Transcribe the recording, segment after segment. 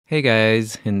Hey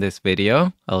guys, in this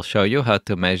video, I'll show you how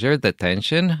to measure the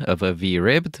tension of a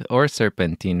V-ribbed or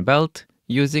serpentine belt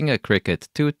using a Krickit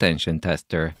II tension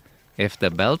tester. If the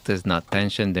belt is not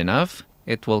tensioned enough,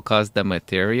 it will cause the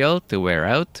material to wear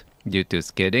out due to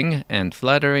skidding and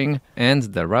fluttering, and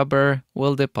the rubber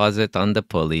will deposit on the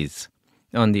pulleys.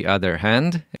 On the other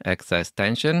hand, excess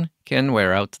tension can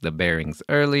wear out the bearings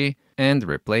early, and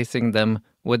replacing them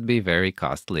would be very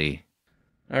costly.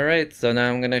 Alright, so now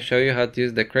I'm going to show you how to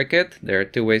use the Krickit. There are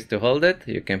two ways to hold it.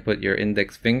 You can put your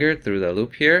index finger through the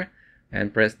loop here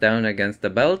and press down against the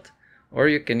belt, or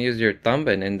you can use your thumb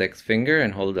and index finger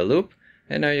and hold the loop,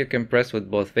 and now you can press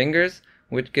with both fingers,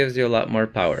 which gives you a lot more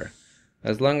power.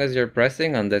 As long as you're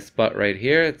pressing on this spot right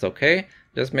here, it's okay.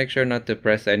 Just make sure not to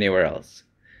press anywhere else.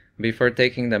 Before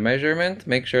taking the measurement,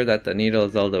 make sure that the needle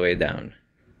is all the way down.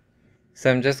 So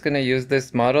I'm just going to use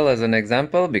this model as an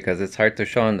example because it's hard to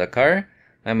show on the car.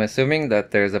 I'm assuming that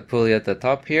there's a pulley at the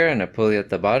top here and a pulley at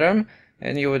the bottom,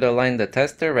 and you would align the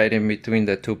tester right in between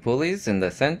the two pulleys in the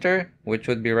center, which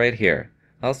would be right here.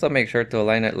 Also make sure to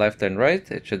align it left and right.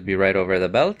 It should be right over the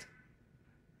belt.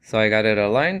 So I got it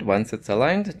aligned. Once it's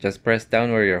aligned, just press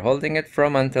down where you're holding it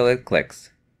from until it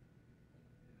clicks.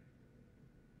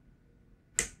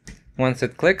 Once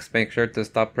it clicks, make sure to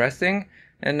stop pressing,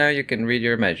 and now you can read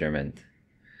your measurement.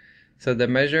 So the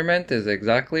measurement is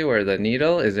exactly where the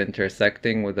needle is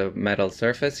intersecting with the metal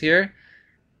surface here.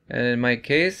 And in my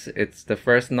case, it's the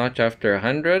first notch after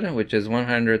 100, which is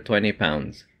 120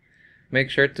 pounds. Make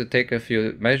sure to take a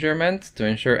few measurements to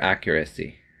ensure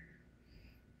accuracy.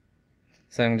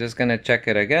 So I'm just going to check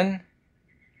it again.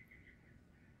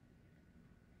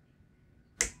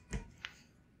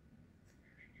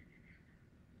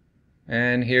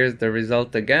 And here's the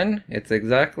result again. It's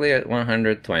exactly at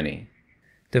 120.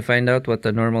 To find out what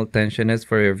the normal tension is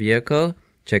for your vehicle,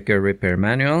 check your repair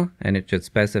manual, and it should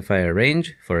specify a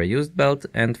range for a used belt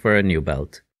and for a new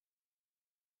belt.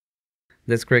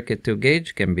 This Krickit II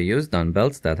gauge can be used on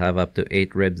belts that have up to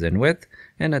 8 ribs in width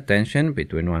and a tension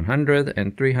between 100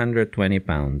 and 320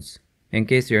 pounds. In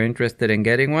case you're interested in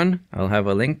getting one, I'll have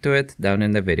a link to it down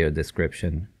in the video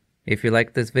description. If you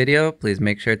liked this video, please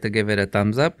make sure to give it a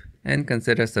thumbs up and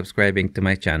consider subscribing to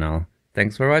my channel.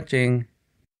 Thanks for watching!